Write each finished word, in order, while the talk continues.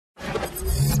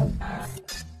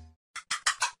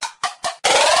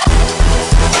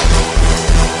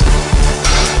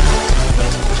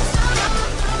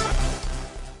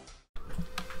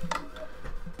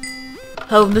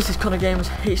Hello, this is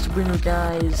ConorGamingzHD bringing you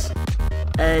guys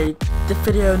the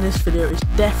video. In this video is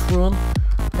Death Run.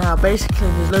 Now basically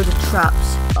there's loads of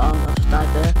traps. I just died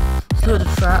there. There's loads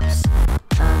of traps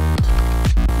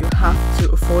and you have to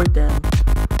avoid them.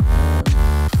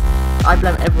 I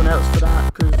blame everyone else for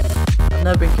that because I've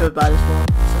never been killed by this one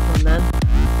except from then.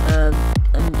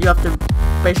 And you have to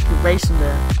basically race them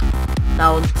there.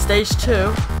 Now on stage 2,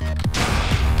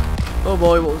 oh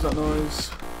boy, what was that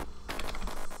noise?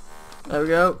 There we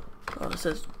go. Oh, it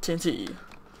says TNT.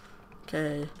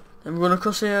 Okay, then run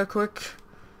across here quick.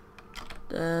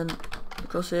 Then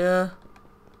across here.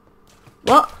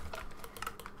 What?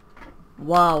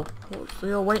 Wow, what are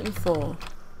you waiting for?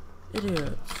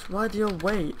 Idiots, why do you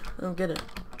wait? I don't get it.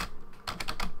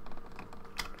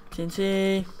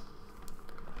 TNT.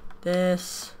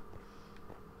 This.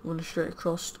 Running straight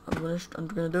across. I'm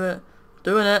gonna do it.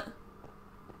 Doing it.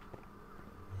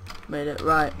 Made it,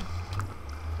 right.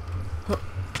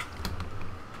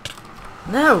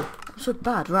 No! I'm so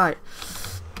bad, right.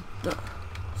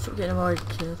 Stop getting annoyed,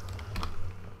 kid.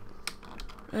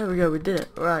 There we go, we did it,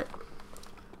 right.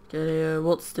 Get here,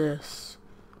 what's this?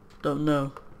 Don't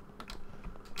know.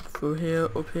 Through here,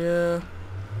 up here.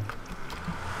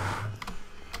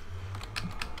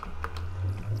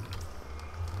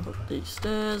 Up these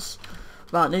stairs.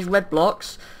 Right, these red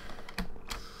blocks,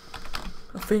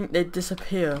 I think they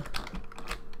disappear.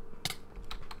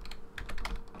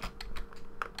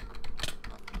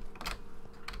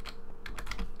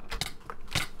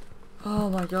 Oh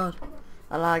my god,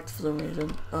 I lagged for some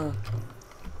reason. Oh.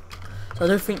 So I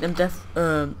don't think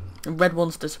them red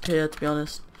ones disappear, to be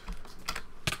honest.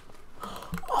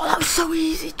 Oh, that was so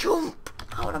easy, jump!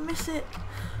 How would I miss it?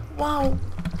 Wow.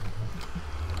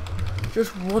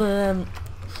 Just one of them,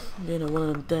 you know, one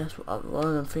of them deaths, one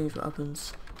of them things what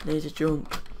happens. Need to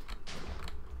jump.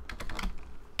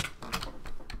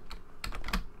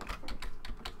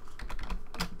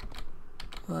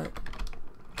 Right.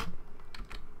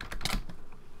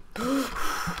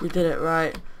 We did it,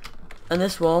 right. And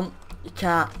this one, you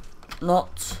can't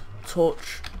not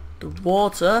touch the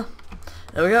water.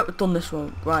 There we go, we've done this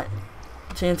one. Right.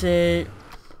 TNT.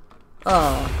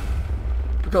 Oh.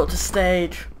 We got to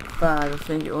stage 5, I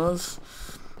think it was.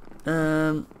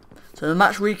 So the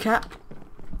match recap.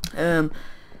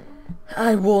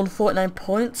 I won 49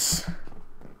 points.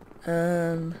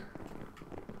 And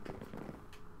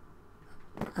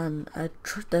I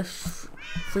there's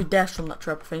 3 deaths from that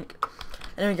trap, I think.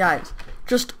 Anyway guys,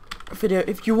 just a video.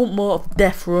 If you want more of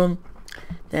Death Run,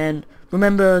 then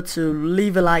remember to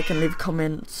leave a like and leave a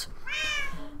comment.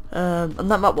 And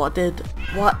that's what I did.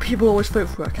 What people always vote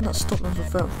for, I cannot stop them from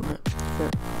voting from it.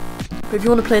 But if you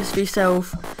want to play this for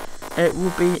yourself, it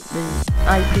will be the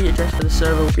IP address for the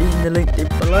server will be in the link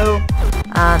below.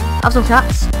 And have some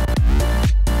cats.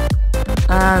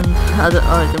 And oh,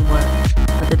 it didn't work.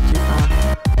 I did it too far.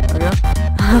 There we go.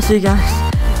 I'll see you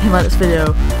guys in my next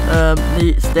video.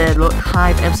 Look,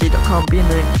 hivemc.com be in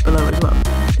the link below as well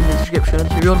in the description. So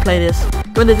if you want to play this,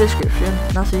 go in the description,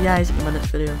 and I'll see you guys in my next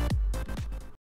video.